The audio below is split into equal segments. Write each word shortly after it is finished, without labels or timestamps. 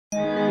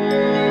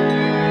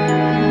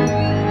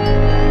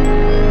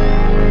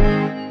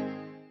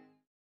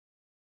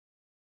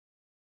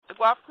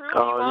Gwap Krew?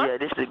 Oh, yeah,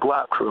 this is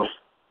Gwap Krew.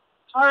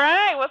 All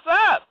right, what's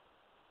up?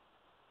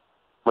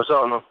 What's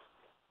up, man?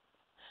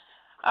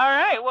 All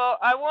right, well,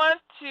 I want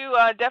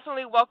to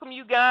definitely welcome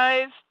you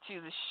guys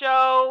to the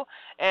show.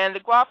 And the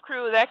Gwap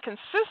Krew, that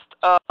consists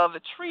of a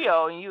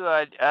trio. You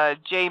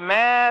J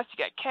Mass,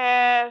 you got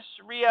Cash,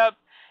 Re-Up,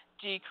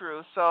 G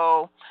Krew.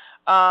 So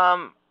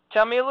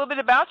tell me a little bit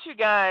about you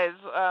guys.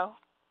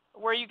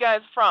 Where are you guys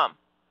from?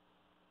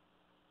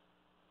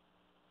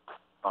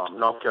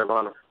 North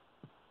Carolina.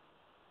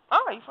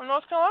 Oh, you're from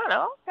North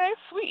Carolina. Okay,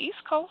 sweet. East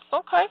Coast.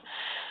 Okay.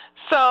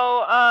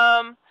 So,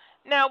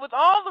 now with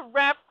all the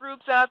rap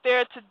groups out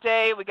there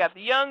today, we got the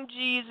Young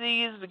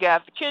Jeezys, we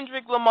got the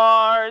Kendrick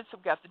Lamars,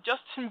 we got the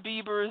Justin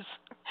Biebers.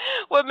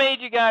 What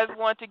made you guys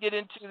want to get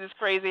into this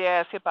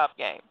crazy-ass hip-hop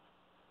game?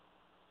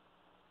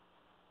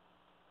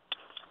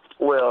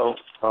 Well,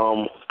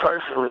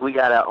 personally, we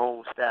got our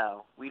own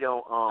style. We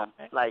don't,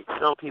 like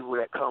some people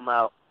that come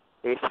out,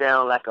 they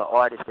sound like an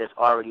artist that's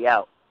already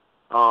out.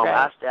 Right.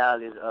 Our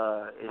style is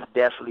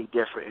definitely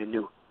different and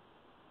new.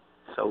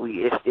 So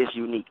it's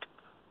unique.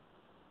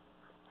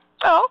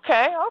 Oh,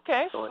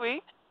 okay,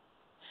 sweet.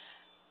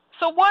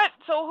 So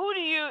who do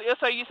you?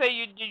 So you say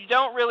you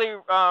don't really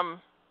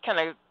kind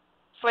of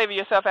flavor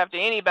yourself after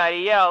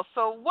anybody else.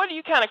 So what do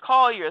you kind of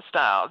call your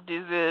style?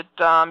 Is it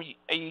are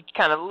you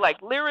kind of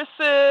like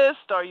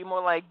lyricists? Or are you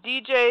more like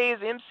DJs,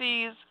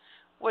 MCs?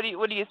 What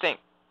do you think?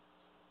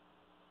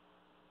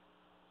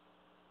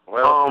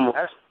 Well,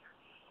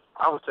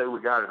 I would say we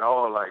got it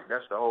all. Like,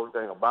 that's the whole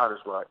thing about us.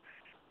 Like,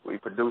 we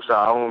produce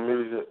our own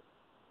music.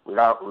 We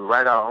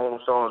write our own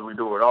songs. We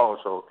do it all.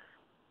 So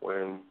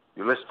when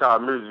you listen to our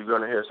music, you're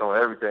gonna hear some of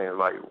everything.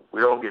 Like,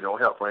 we don't get no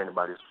help from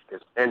anybody.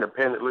 It's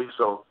independently.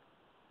 So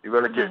you're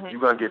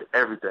gonna get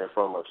everything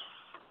from us.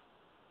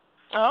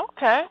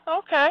 Okay.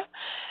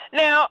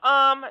 Now,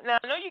 I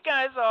know you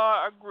guys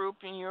are a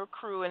group and you're a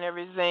crew and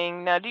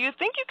everything. Now, do you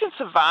think you can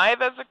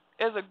survive as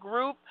a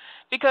group?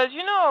 Because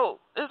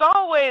there's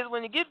always,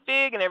 when you get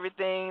big and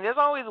everything, there's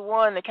always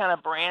one that kind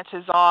of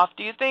branches off.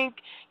 Do you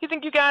think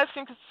you guys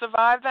can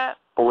survive that?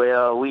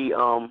 Well, we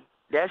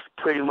that's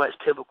pretty much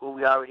typical.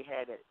 We already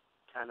had that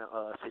kind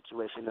of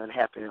situation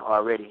happening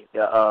already.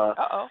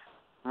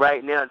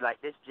 Right now,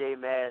 like this J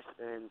Mass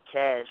and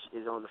Cash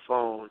is on the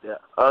phone. The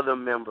other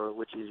member,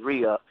 which is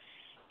Re-Up,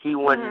 he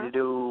wanted to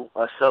do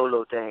a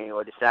solo thing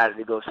or decided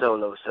to go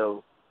solo.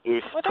 So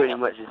it's pretty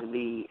much just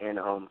me and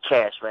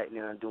Cash right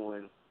now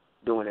doing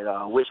it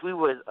all. Which we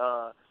was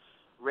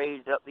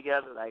raised up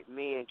together. Like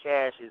me and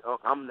Cash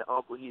I'm the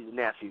uncle, he's the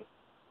nephew.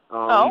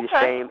 He's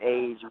the same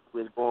age.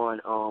 Was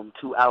born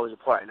 2 hours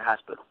apart in the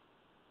hospital.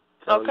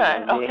 So me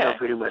and him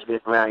pretty much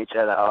been around each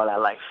other all our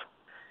life.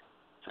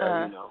 So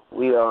I know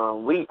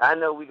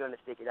we're gonna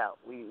stick it out.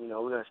 We're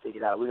gonna stick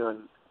it out. We're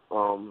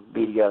gonna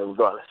be together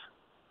regardless.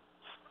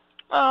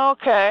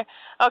 Okay,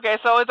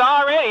 so it's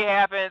already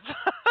happened.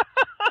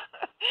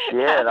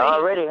 Yeah, it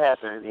already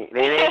happened.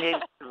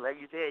 Like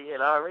you said,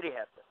 it already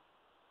happened.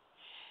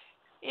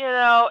 And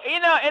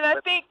I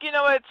think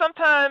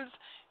sometimes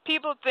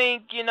people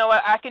think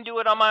I can do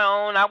it on my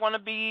own. I want to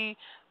be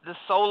the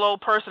solo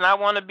person. I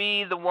want to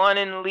be the one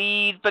in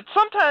lead. But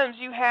sometimes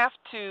you have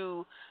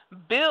to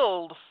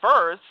build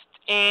first,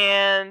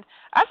 and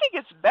I think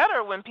it's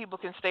better when people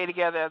can stay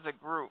together as a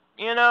group.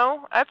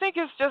 I think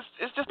it's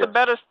just a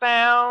better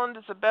sound.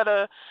 It's a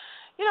better,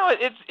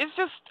 it's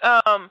just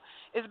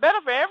it's better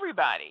for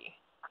everybody.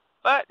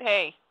 But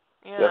hey,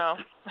 you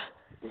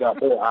got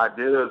more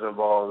ideas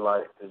involved.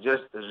 Like it's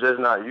just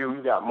not you.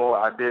 You got more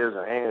ideas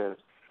and hands,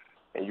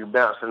 and you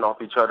bouncing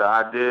off each other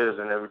ideas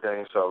and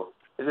everything. So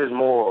it's just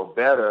more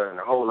better and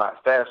a whole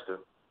lot faster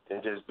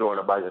than just doing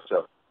it by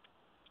yourself.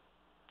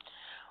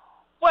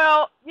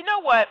 Well, you know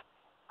what?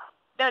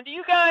 Now, do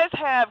you guys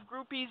have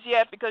groupies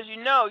yet? Because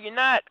you're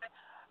not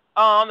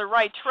on the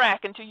right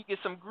track until you get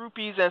some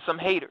groupies and some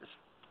haters.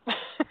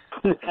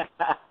 Well,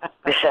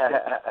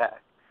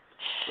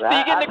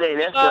 I think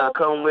that's gonna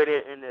come with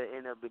it in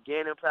the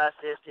beginning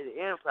process to the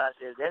end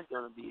process. That's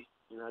gonna be,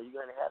 you're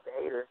gonna have the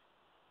haters,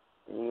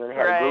 and you're gonna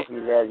have the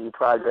groupies as you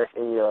progress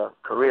in your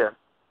career.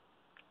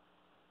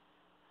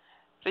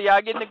 So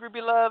y'all getting the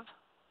groupie love?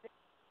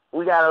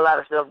 We got a lot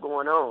of stuff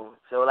going on.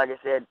 So like I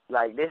said,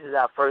 like this is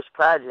our first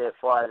project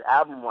for us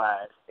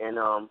album-wise, and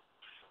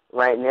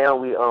right now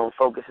we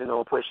focusing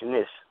on pushing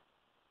this.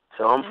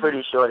 So I'm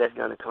pretty sure that's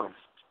gonna come.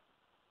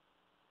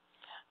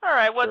 All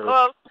right. Well,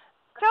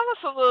 tell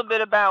us a little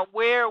bit about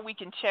where we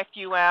can check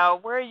you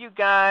out. Where are you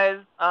guys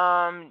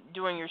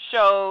doing your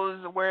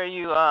shows? Where are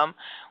you?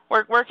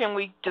 Where can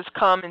we just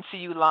come and see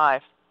you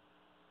live?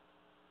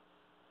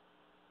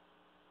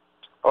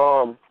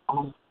 Well,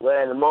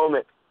 at the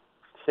moment,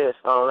 since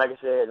like I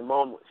said, at the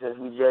moment since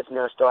we just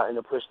now starting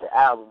to push the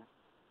album,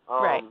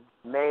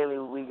 mainly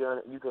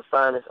you can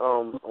find us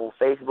on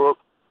Facebook,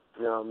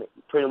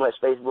 pretty much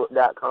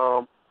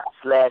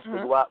Facebook.com/the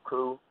Gwap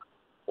Krew,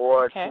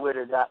 or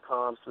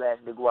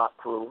Twitter.com/the Gwap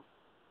Krew,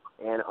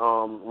 and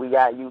we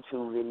got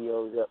YouTube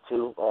videos up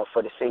too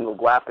for the single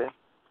Gwappin'.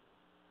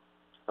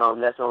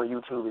 That's on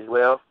YouTube as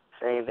well.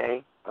 Same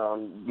thing.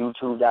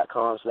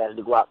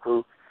 YouTube.com/the Gwap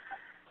Krew.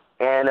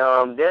 And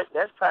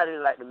that's probably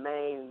like the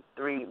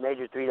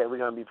major three that we're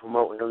going to be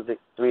promoting, those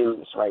three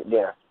links right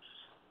there.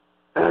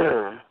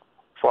 As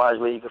far as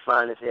where you can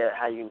find us at,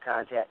 how you can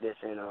contact us,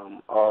 and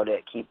all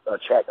that, keep a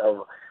track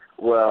of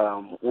where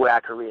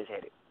our career is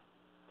headed.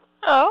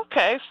 Oh,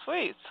 okay,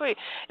 sweet.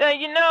 Now,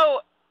 you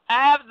know,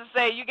 I have to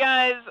say, you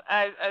guys,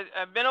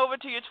 I've been over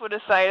to your Twitter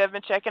site. I've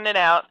been checking it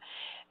out.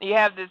 You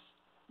have this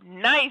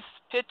nice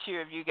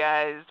picture of you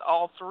guys,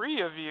 all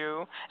three of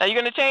you. Are you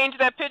going to change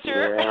that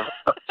picture? Yeah.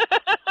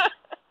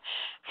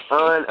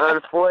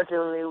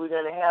 Unfortunately, we're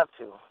going to have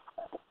to.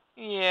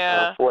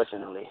 Yeah.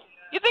 Unfortunately.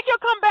 You think he'll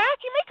come back?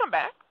 He may come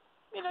back.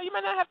 You know, you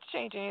might not have to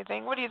change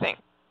anything. What do you think?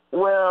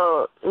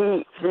 Well,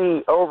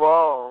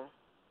 overall,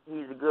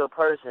 he's a good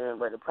person,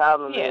 but the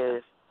problem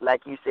is,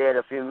 like you said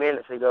a few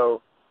minutes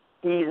ago,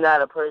 he's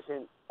not a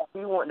person.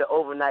 He want the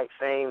overnight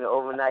fame, the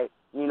overnight,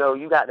 you know,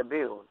 you got to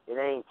build. It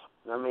ain't,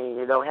 I mean,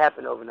 it don't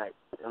happen overnight.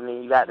 I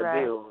mean, you got to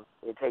build.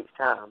 It takes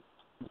time.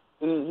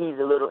 He's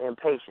a little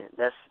impatient.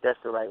 That's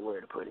the right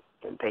word to put it,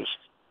 impatient.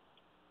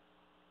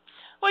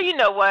 Well, you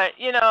know what?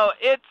 You know,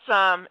 it's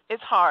hard.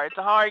 It's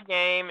a hard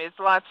game. It's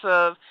lots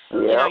of,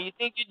 you know, you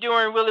think you're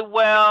doing really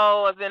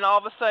well, and then all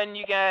of a sudden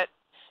you got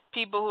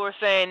people who are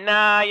saying,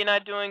 nah, you're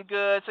not doing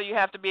good, so you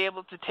have to be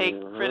able to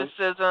take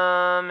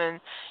criticism, and,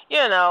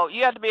 you know,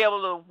 you have to be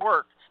able to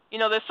work. You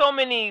know, there's so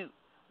many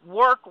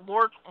work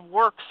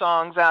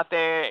songs out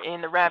there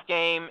in the rap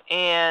game,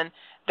 and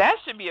that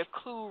should be a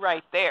clue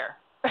right there.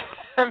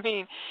 I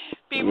mean,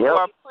 people who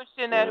are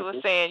pushing that, who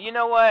are saying, you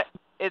know what,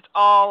 it's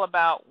all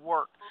about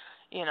work,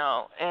 you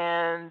know,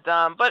 and,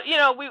 but, you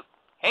know,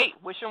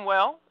 wish him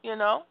well,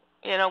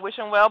 wish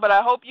him well, but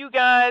I hope you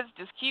guys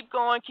just keep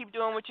going, keep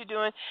doing what you're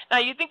doing. Now,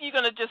 you think you're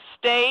going to just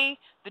stay,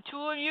 the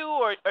two of you,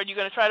 or are you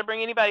going to try to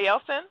bring anybody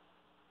else in?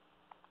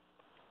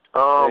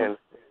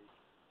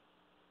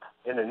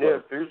 In the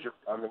near future,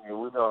 I mean,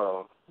 we're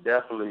going to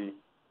definitely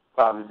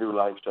probably do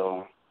like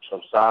some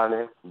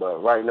signing,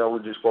 but right now we're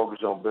just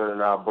focused on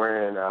building our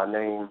brand, our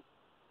name,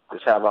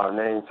 just have our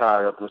name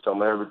tied up in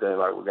some everything.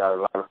 Like, we got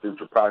a lot of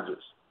future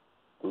projects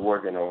we're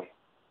working on.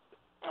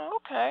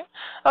 Okay.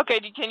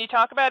 Can you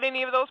talk about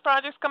any of those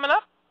projects coming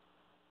up?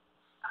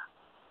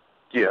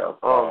 Yeah.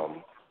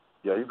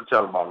 Yeah, you can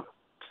tell about them.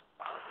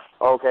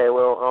 Okay.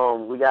 Well,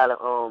 we got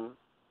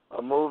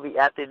a movie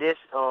after this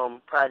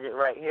project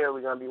right here.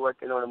 We're gonna be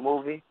working on a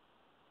movie,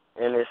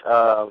 and it's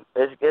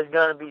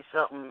gonna be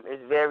something.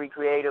 It's very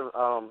creative.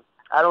 Have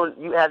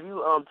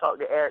you talked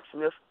to Eric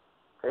Smith?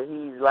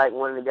 He's like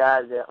one of the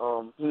guys that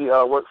he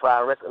worked for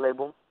our record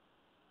label,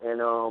 and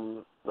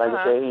like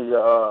I said, he's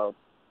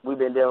we've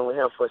been dealing with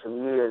him for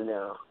some years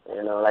now,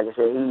 and like I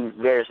said, he's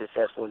very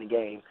successful in the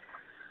game.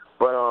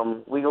 But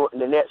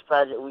the next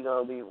project we're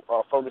gonna be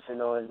focusing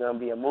on is gonna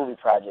be a movie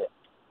project,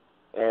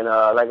 and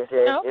like I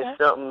said, it's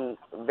something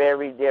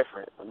very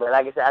different. But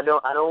like I said, I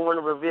don't want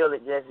to reveal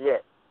it just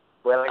yet.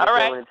 But like I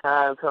said, when the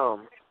time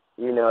comes,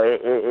 you know,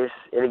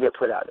 it'll get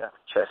put out there.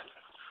 Trust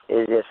me,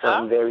 it's just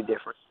something very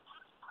different.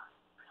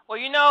 Well,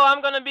 you know,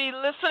 I'm going to be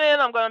listening,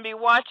 I'm going to be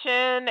watching,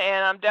 and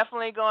I'm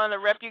definitely going to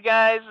rep you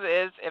guys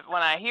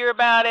when I hear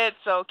about it.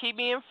 So keep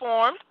me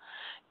informed,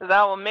 because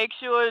I will make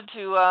sure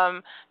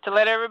to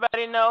let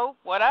everybody know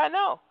what I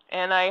know.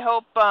 And I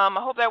hope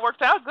that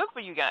works out good for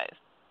you guys.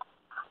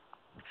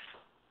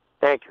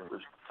 Thank you.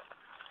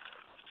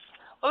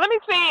 Well, let me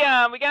see.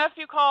 We got a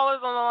few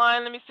callers on the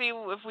line. Let me see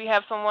if we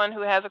have someone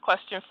who has a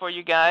question for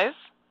you guys.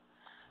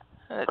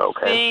 Let's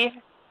see.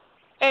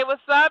 Hey,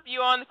 what's up?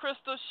 You on the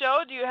Crystal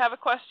Show? Do you have a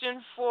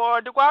question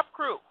for the Gwap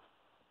Krew?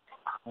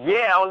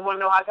 Yeah, I was want to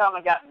know how come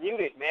I got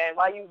muted, man.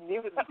 Why you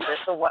muted me,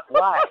 Crystal? Why?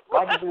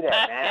 Why'd you do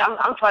that, man?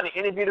 I'm trying to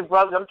interview the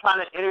brothers. I'm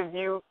trying to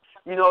interview,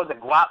 you know, the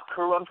Gwap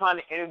Krew. I'm trying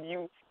to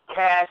interview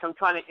Cash. I'm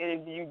trying to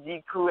interview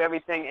G Crew,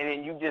 everything, and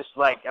then you just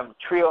like I'm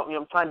trio. You know,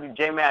 I'm trying to do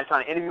J-Man. I'm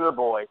trying to interview the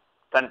boys.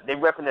 They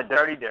repping the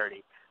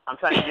dirty. I'm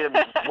trying to get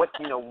them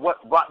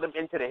what brought them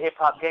into the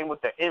hip-hop game,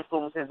 what their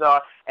influences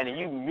are, and then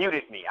you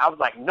muted me. I was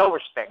like, no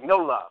respect, no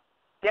love.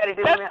 Daddy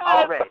did it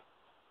already.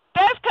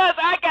 That's because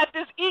I got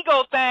this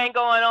ego thing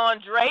going on,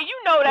 Dre.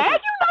 You know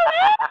that.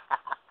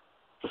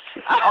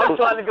 I'm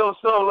trying to go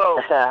solo.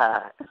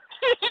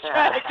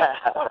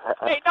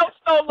 Hey, no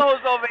solos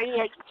over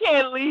here. You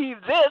can't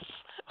leave this.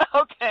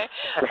 Okay.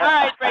 All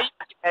right, Dre.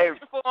 Hey.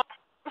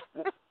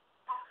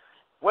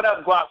 What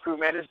up, Gwap Krew,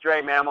 man? This is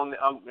Dre, man.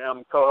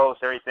 I'm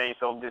co-host, everything,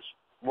 so I'm just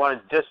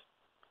want to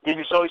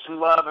show you some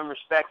love and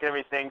respect,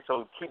 everything.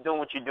 So keep doing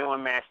what you're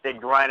doing, man. Stay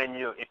grinding.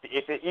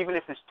 Even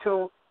if it's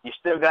two, you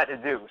still got to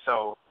do.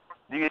 So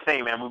do your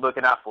thing, man. We're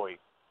looking out for you.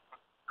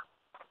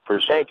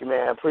 Thank you,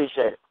 man. I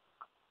appreciate it.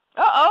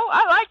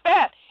 I like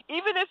that.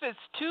 Even if it's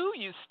two,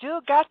 you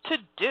still got to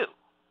do.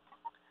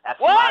 That's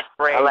my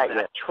phrase. I like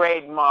that.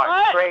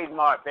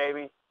 Trademark,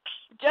 baby.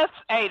 That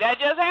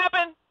just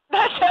happened.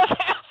 That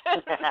just happened.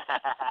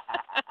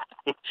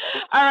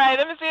 All right,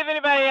 let me see if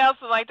anybody else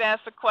would like to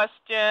ask a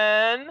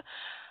question.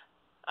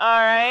 All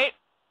right.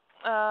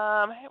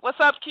 What's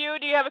up, Q?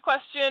 Do you have a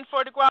question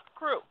for the Gwap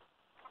Krew?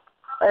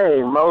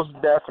 Hey, most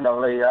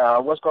definitely.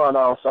 What's going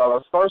on,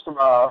 fellas? First of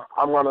all,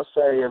 I'm going to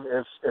say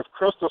if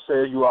Crystal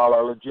says you all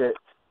are legit,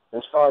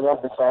 as far as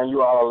I'm concerned,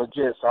 you all are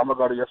legit. So I'm going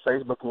to go to your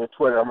Facebook and your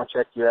Twitter. I'm going to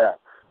check you out.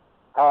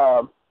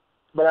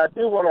 But I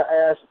do want to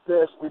ask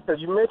this,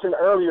 because you mentioned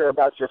earlier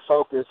about your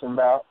focus and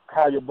about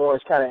how your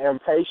boy's kind of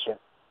impatient.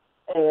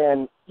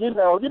 And, you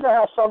know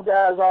how some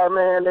guys are,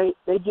 man,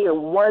 they get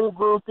one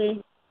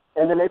groupie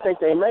and then they think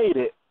they made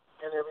it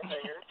and everything.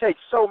 And it takes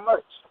so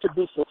much to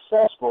be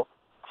successful.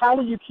 How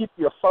do you keep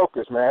your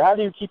focus, man? How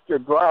do you keep your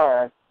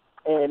grind?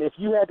 And if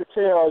you had to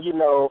tell,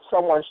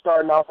 someone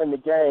starting off in the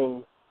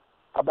game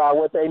about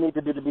what they need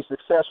to do to be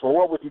successful,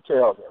 what would you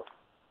tell them?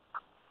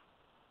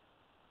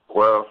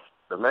 Well,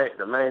 the main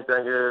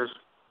thing is,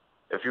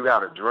 if you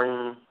got a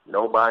dream,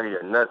 nobody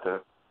or nothing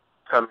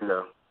come in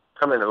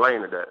the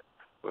lane of that.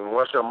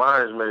 Once your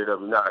mind is made up,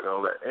 you're not gonna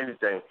let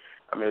anything.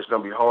 I mean, it's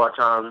gonna be hard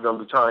times. It's gonna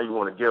be times you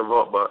want to give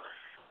up, but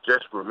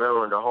just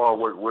remember the hard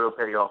work will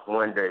pay off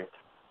one day,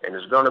 and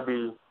it's gonna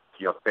be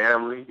your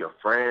family, your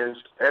friends,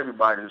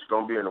 everybody that's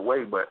gonna be in the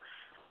way. But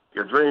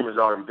your dream is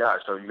all you got,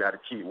 so you got to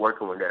keep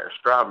working with that and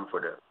striving for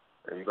that.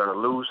 And you're gonna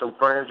lose some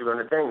friends, you're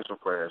gonna gain some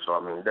friends. So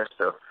I mean, that's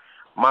the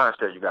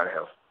mindset you gotta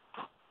have.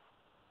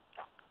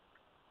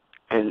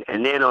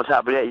 And then on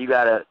top of that, you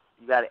gotta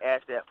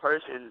ask that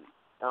person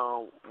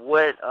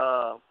what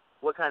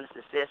kind of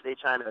success they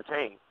trying to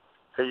attain,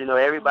 because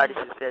everybody's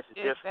success is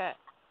different.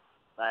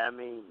 Like, I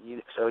mean,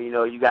 you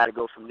got to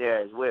go from there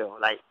as well.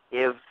 Like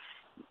if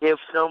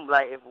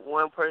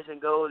one person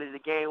goes is to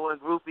gain one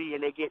groupie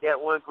and they get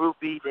that one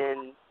groupie,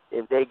 then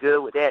if they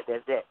good with that,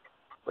 that's that.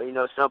 But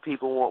some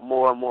people want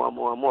more and more and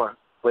more and more.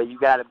 But you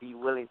got to be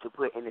willing to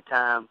put in the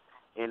time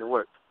and the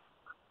work.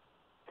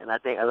 And I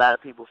think a lot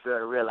of people fail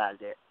to realize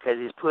that, because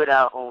it's put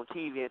out on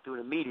TV and through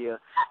the media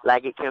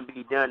like it can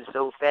be done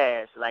so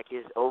fast, like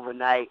it's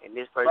overnight and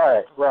this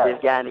person, this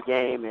guy in the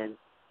game,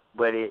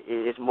 but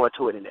it's more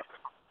to it than that.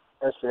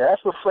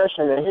 That's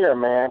refreshing to hear,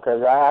 man,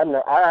 because I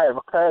have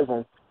a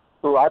cousin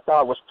who I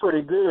thought was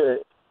pretty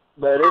good,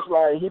 but it's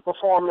like he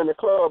performed in the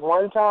club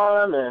one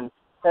time and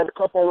had a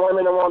couple of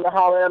women that wanted to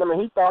holler at him,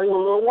 and he thought he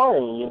was Lil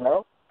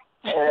Wayne,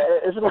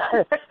 It's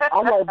like,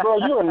 I'm like, bro,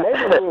 you a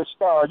neighborhood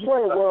star. You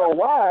ain't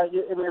worldwide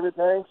and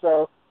everything.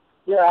 So,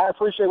 yeah, I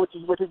appreciate what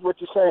you're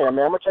saying,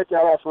 man. I'm gonna check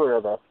y'all out for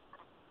real, though.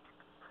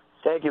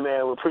 Thank you,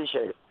 man. We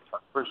appreciate it.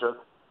 Appreciate it.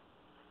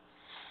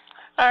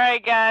 All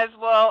right, guys.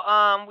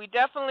 Well, we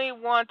definitely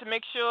want to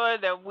make sure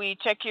that we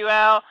check you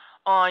out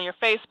on your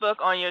Facebook,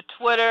 on your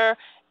Twitter,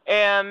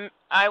 and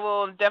I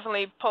will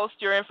definitely post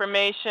your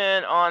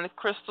information on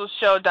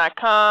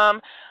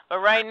crystalshow.com. But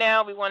right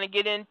now, we want to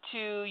get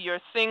into your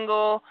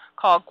single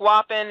called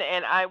Gwapin',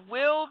 and I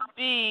will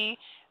be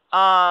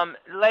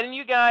letting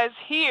you guys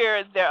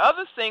hear their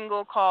other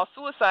single called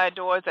Suicide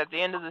Doors at the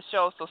end of the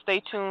show, so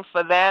stay tuned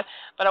for that.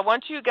 But I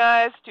want you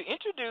guys to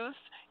introduce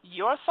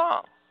your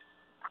song.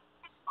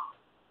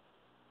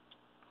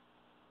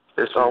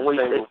 This song, what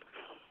do you say?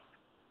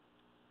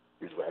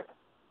 He's back.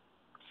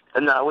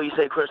 No, when you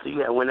say, Crystal, you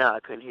had went out. I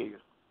couldn't hear you.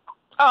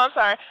 Oh, I'm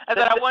sorry. I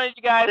said I wanted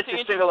you guys to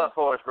introduce. Single up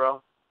for us,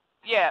 bro.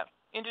 Yeah,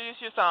 introduce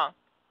your song.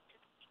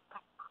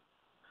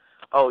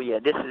 Oh, yeah,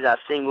 this is our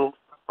single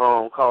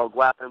called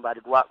Gwapin' by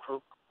the Gwap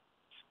Krew.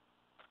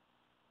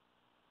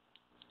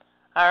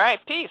 All right,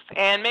 peace.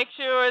 And make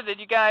sure that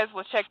you guys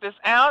will check this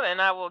out,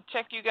 and I will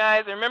check you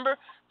guys. And remember,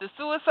 the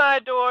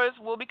Suicide Doors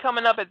will be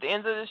coming up at the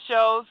end of the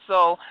show,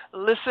 so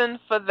listen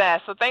for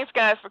that. So thanks,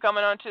 guys, for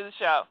coming on to the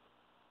show.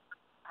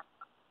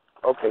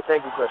 Okay,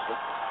 thank you, Crystal.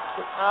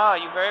 Oh,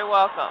 you're very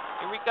welcome.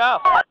 Here we go.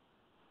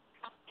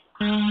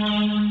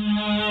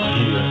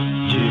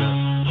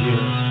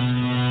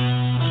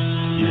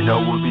 You know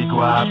we'll be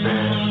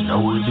gwapin', you know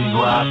we'll be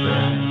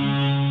gwapin'.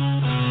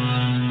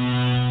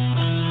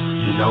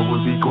 You know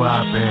we'll be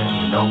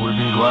gwapin', you know we'll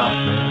be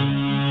gwapin'.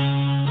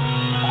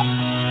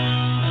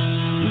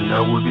 You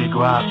know we'll be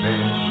gwapin',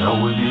 you know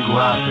we'll be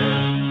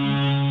gwapin'.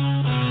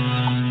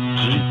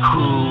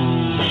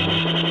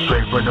 Krew.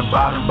 Straight from the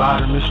bottom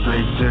and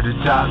straight to the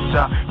top.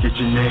 Get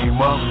your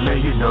name up, man,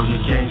 you know you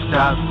can't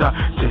stop.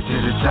 Take to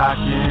the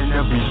talking,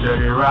 the beat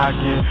steady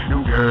rocking.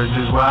 Them girls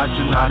is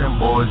watching, all them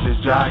boys is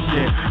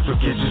jocking. So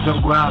get you some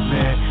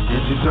gwapin',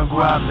 get you some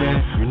gwapin'.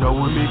 You know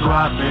we be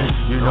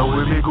gwapin', you know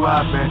we be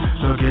gwapin'.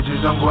 So get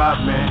you some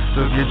gwapin',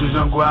 so get you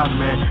some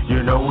gwapin'.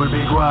 You know we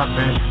be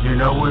gwapin', you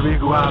know we be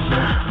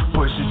gwapin'.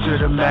 Push it to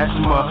the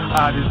maximum,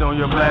 eyes on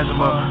your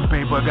plasma.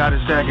 Paper gotta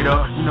stack it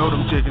up, you know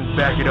them chickens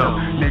back it up.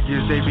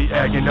 Niggas, they be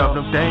acting up,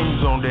 them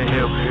things on the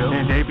hill.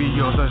 And they be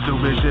on some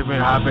stupid shit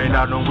and hopping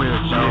out them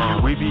wheels.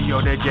 Shit, we be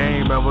on that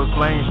game and was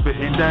playing,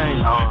 spitting dang.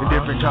 And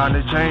different time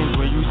to change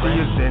when you see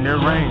us in the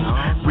rain.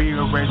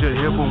 Rearrange the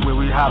hip when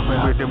we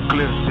hopping with them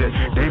clips. Shit.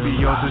 They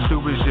be on some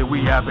stupid shit,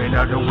 we hopping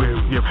out them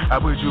wheels. Yeah, I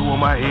put you on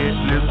my head,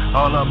 lips,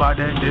 all about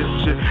that dip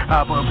shit.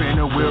 Hop up in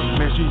the whip,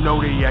 man, she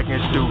know they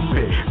acting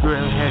stupid. Go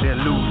ahead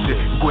and lose it,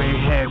 go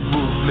ahead,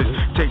 ruthless.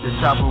 Take the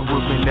top of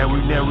whooping, now we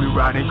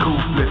riding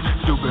coolest.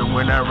 Stupid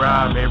when I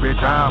rhyme every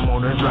time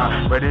on the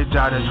drive, but it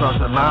try to cross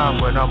the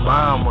line when I'm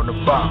bomb on the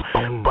bar.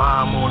 Bomb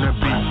I'm on the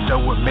beat, so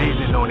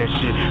amazing on that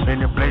shit. Man,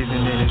 the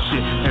blazing in this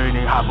shit,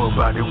 everything hop up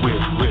out the whip.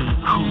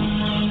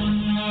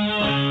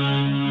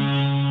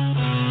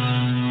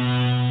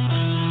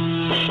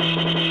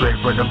 Straight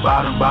from the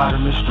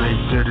bottom and straight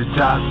to the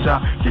top.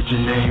 Get your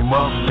name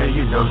up, man,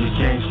 you know you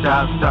can't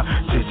stop.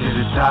 Take to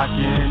the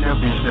talking, the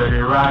beats that they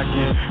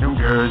rockin'. Them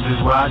girls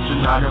is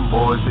watching, all them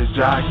boys is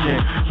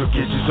jockin'. So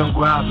get you some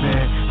guap,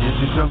 man, get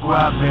you some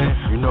guap, man.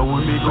 You know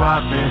we be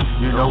guapin',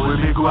 you know we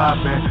be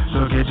guapin'.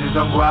 So get you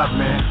some guap,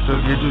 man, so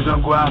get you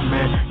some guap,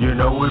 man. You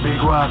know we be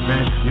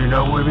guapin', you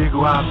know we be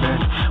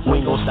guapin'. We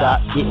ain't gon' stop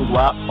getting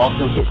guap off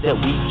them hits that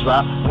we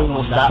drop. We ain't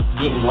gon' stop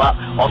getting guap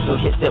off them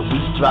hits that we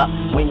drop.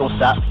 We ain't gon'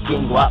 stop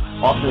getting guap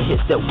off the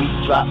hits that we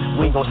drop.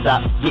 We ain't gon'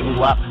 stop getting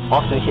guap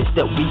off the hits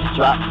that we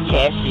drop.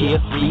 Cash here,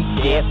 free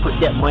there, put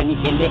that money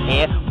in the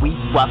air. We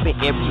guapin'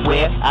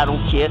 everywhere, I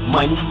don't care,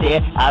 money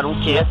there, I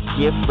don't care.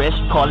 Get fresh,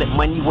 call it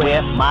money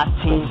where. My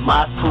team,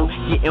 my crew,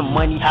 getting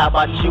money. How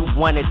about you?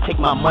 Wanna take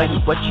my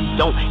money, but you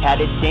don't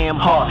have it damn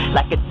hard,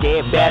 like a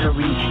dead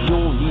battery. You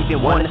don't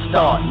even wanna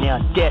start. Now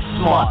that's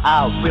smart,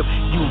 I'll rip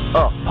you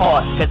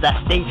apart, cause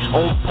I stay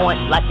on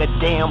point like a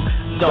damn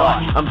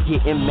dart. I'm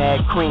getting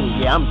mad cream,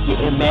 yeah, I'm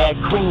getting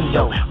mad cream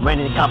though.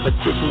 Running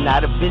competition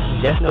out of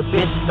business, that's no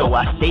business. So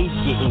I stay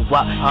getting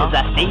guap, cause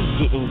I stay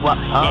getting guap.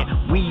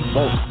 And we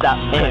won't stop,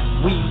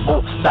 and we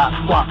won't stop.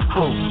 Gwap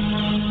Krew.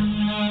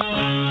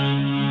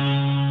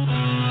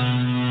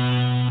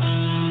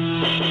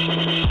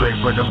 Straight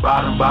from the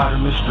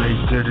bottom and straight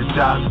to the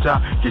top.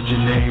 Get your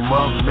name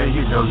up, man,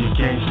 you know you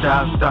can't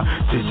stop.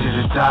 Take to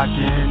the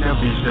talking, the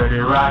beats that they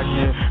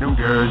rockin'. Them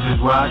girls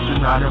is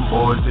watching, all them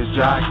boys is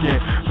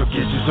jockin'. So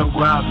get you some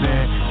guap,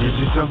 man, get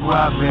you some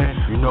guap, man.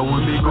 You know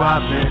we be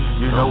guapin',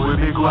 you know we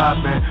be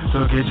guapin'.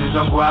 So get you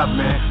some guap,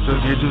 man, so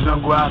get you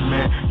some guap,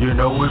 man. You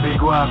know we be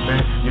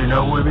guapin', you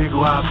know we be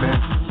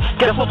guapin'.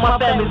 Guess what my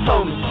family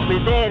told me?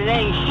 But that it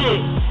ain't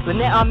shit. But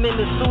now I'm in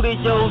the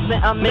studios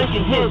and I'm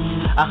making hits.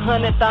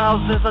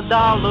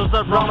 $100,000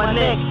 around my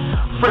neck.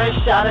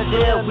 Fresh out of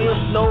there with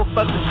no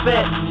fucking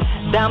sweat.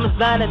 Diamonds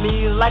blinding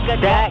me like a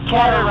dyed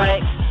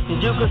cataract.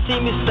 And you can see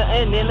me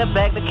sitting in the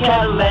back of the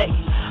Cadillac.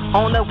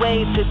 On the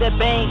way to the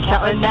bank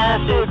counting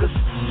 9 figures.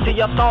 See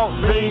your thought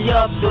really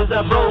up to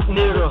the broke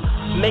nigga.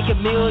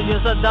 Making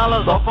millions of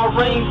dollars off a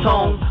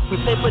ringtone. We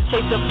paper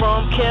chaser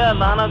from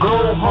Carolina,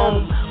 go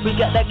home. We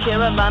got that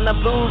Carolina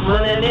blues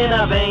running in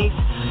our veins.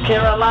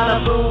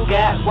 Carolina blue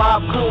got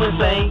Gwap Krew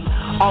insane.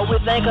 All we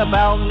think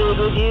about,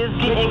 nigga, is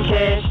getting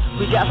cash.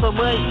 We got so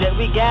much that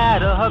we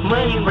gotta hug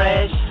money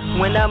rash.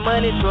 When that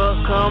money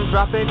truck comes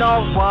dropping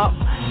off guap,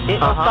 it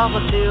don't stop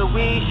until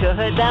we shut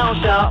her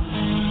down shop.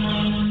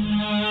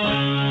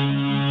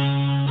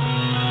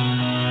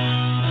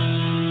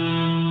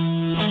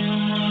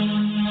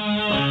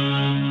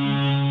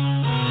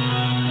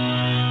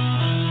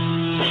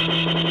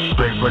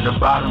 Straight from the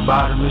bottom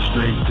and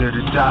straight to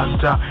the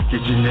top.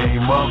 Get your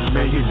name up,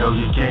 man, you know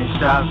you can't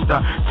stop.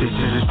 Take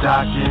to the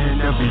talking,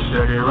 the beats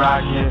that they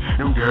rockin'.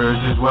 Them girls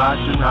is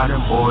watching, all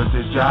them boys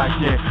is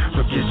jockin'.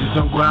 So get you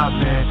some guap,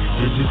 man,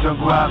 get you some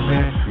guap,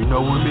 man. You know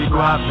we be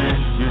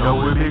guapin', you know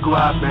we be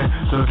guapin'.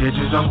 So get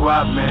you some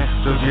guap, man,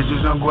 so get you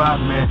some guap,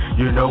 man.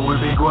 You know we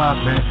be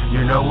guapin',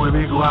 you know we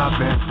be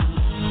guapin'.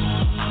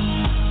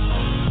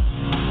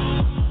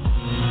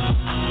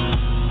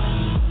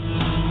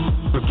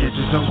 So get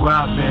you some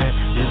guap, man,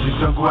 get you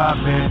some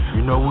guap, man.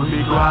 You know we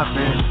be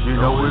guapin', you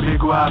know we be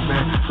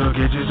guapin'. So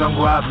get you some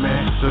guap,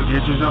 man, so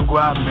get you some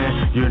guap,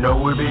 man. You know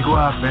we be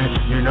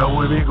guapin', you know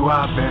we be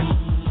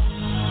guapin'.